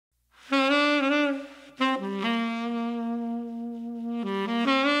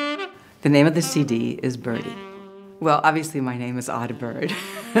The name of the CD is Birdie. Well, obviously my name is Ada Bird.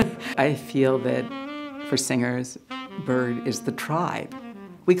 I feel that for singers, bird is the tribe.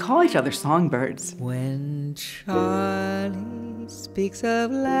 We call each other songbirds. When Charlie speaks of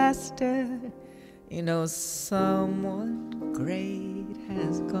laughter, you know someone great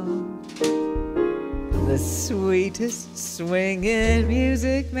has gone. The sweetest swinging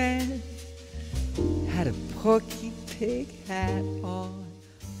music man had a Porky Pig hat on.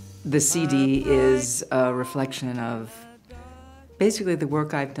 The CD is a reflection of basically the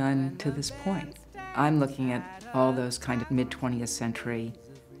work I've done to this point. I'm looking at all those kind of mid-20th century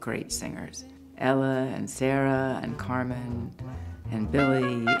great singers. Ella and Sarah and Carmen and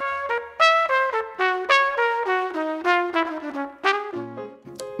Billy.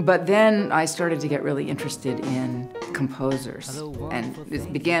 But then I started to get really interested in composers, and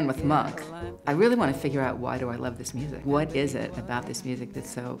it began with Monk. I really want to figure out, why do I love this music? What is it about this music that's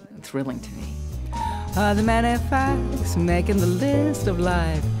so thrilling to me? The many facts making the list of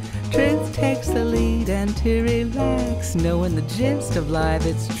life. Truth takes the lead, and to relax, knowing the gist of life,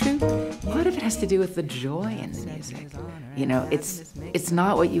 it's true. A lot of it has to do with the joy in the music. You know, it's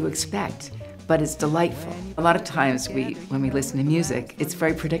not what you expect, but it's delightful. A lot of times when we listen to music, it's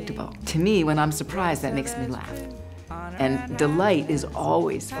very predictable. To me, when I'm surprised, that makes me laugh. And delight is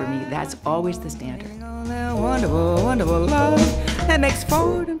always, for me, that's always the standard. Wonderful, wonderful love that makes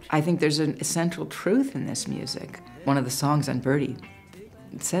forward. I think there's an essential truth in this music. One of the songs on Birdie,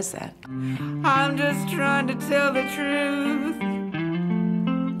 it says that. I'm just trying to tell the truth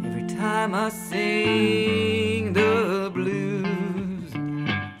every time I sing the blues.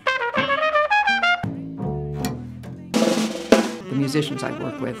 The musicians I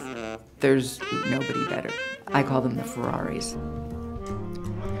work with, there's nobody better. I call them the Ferraris.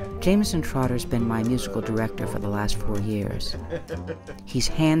 Jamieson Trotter's been my musical director for the last 4 years. He's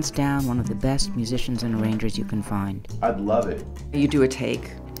hands down one of the best musicians and arrangers you can find. I'd love it. You do a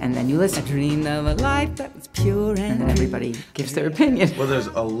take, and then you listen. I dreamed of a life that was pure And then everybody gives their opinion. Well, there's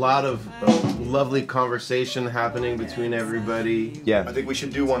a lot of lovely conversation happening between everybody. Yeah. I think we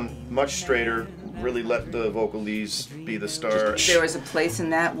should do one much straighter, really let the vocalese be the star. There was a place in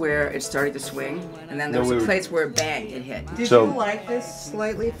that where it started to swing, and then there was a place where bang, it hit. Did you like this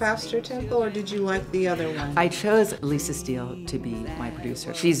slightly faster tempo, or did you like the other one? I chose Lisa Steele to be my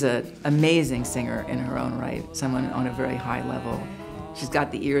producer. She's an amazing singer in her own right, someone on a very high level. She's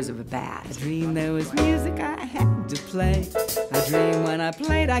got the ears of a bat. I dreamed there was music I had to play. I dreamed when I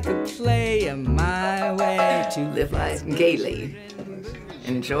played I could play my way to Live life gaily,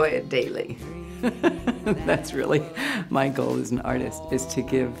 enjoy it daily. That's really my goal as an artist, is to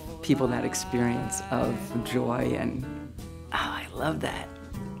give people that experience of joy, and I love that.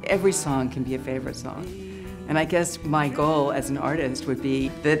 Every song can be a favorite song. And I guess my goal as an artist would be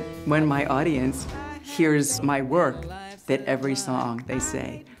that when my audience hears my work, that every song they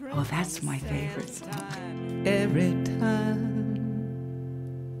say, oh, that's my favorite song. Every time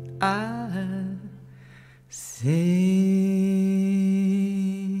I sing.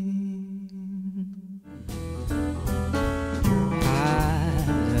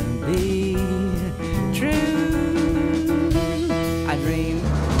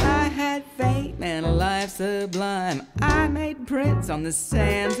 Sublime, I made prints on the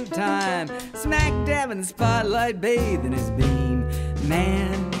sands of time, smack dab in the spotlight, bathed in his beam.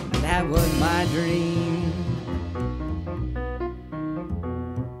 Man, that was my dream.